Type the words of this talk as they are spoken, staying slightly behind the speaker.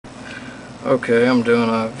Okay, I'm doing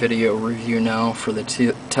a video review now for the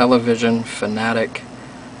television Fanatic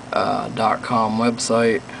 .com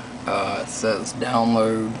website. It says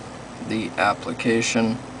download the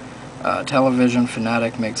application. Television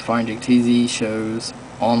Fanatic makes finding TV shows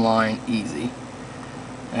online easy.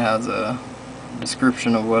 It has a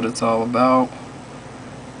description of what it's all about,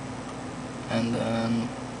 and then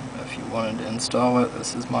if you wanted to install it,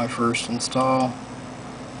 this is my first install.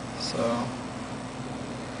 So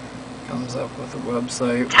comes up with a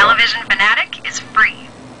website. Television Fanatic is free.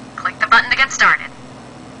 Click the button to get started.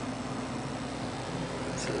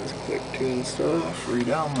 It says click to install, free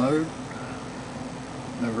download,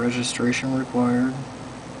 no registration required.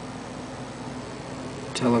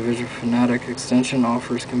 Television Fanatic extension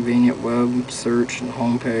offers convenient web search and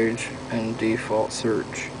homepage and default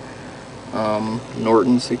search.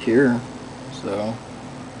 Norton secure, so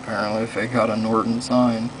apparently if they got a Norton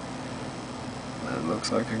sign, it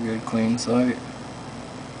looks like a good clean site.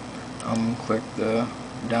 Click the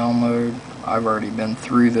download. I've already been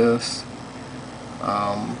through this.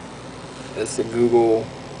 It's the Google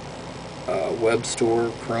Web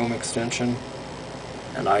Store Chrome extension,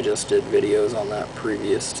 and I just did videos on that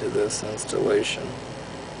previous to this installation.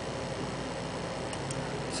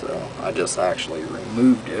 So I just actually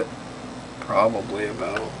removed it probably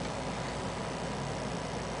about,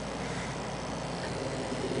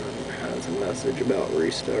 it has a message about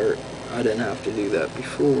restart. I didn't have to do that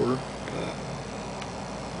before, but,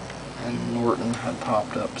 and Norton had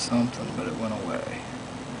popped up something, but it went away.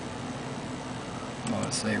 I'm going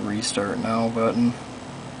to say restart now button.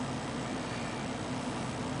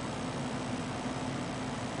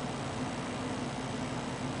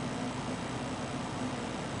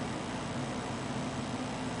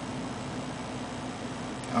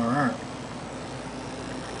 Alright.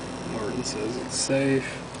 Norton says it's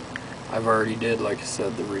safe. I've already did, like I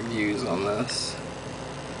said, the reviews on this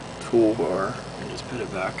toolbar, and just put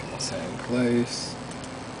it back in the same place.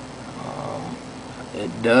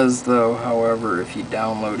 It does though, however, if you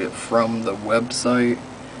download it from the website,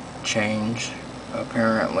 change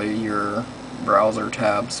apparently your browser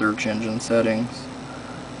tab search engine settings,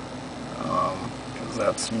 because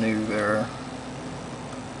that's new there.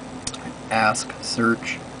 Ask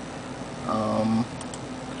search. But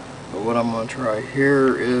what I'm going to try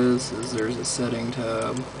here is there's a setting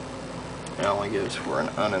tab. It only gives for an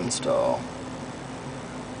uninstall.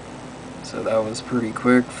 So that was pretty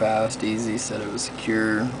quick, fast, easy. Said it was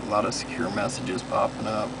secure. A lot of secure messages popping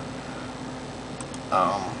up.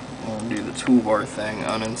 We'll do the toolbar thing,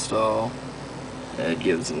 uninstall. It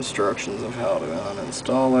gives instructions of how to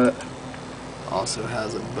uninstall it. Also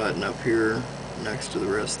has a button up here next to the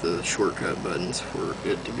rest of the shortcut buttons for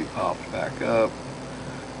it to be popped back up.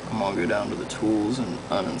 I'm going to go down to the tools and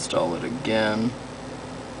uninstall it again.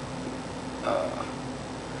 Let's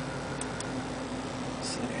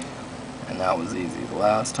see. And that was easy the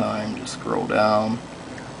last time. Just scroll down,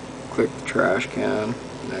 click the trash can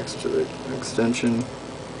next to the extension.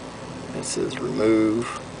 It says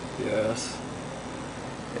remove. Yes,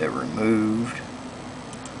 it removed.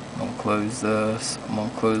 I'm going to close this. I'm going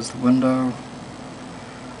to close the window.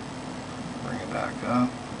 Bring it back up.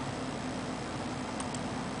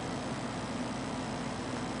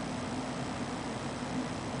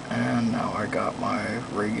 And now I got my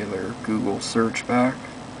regular Google search back.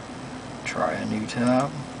 Try a new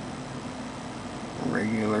tab.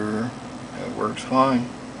 Regular, it works fine.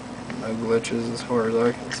 No glitches as far as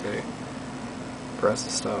I can see. Press the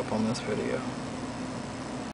stop on this video.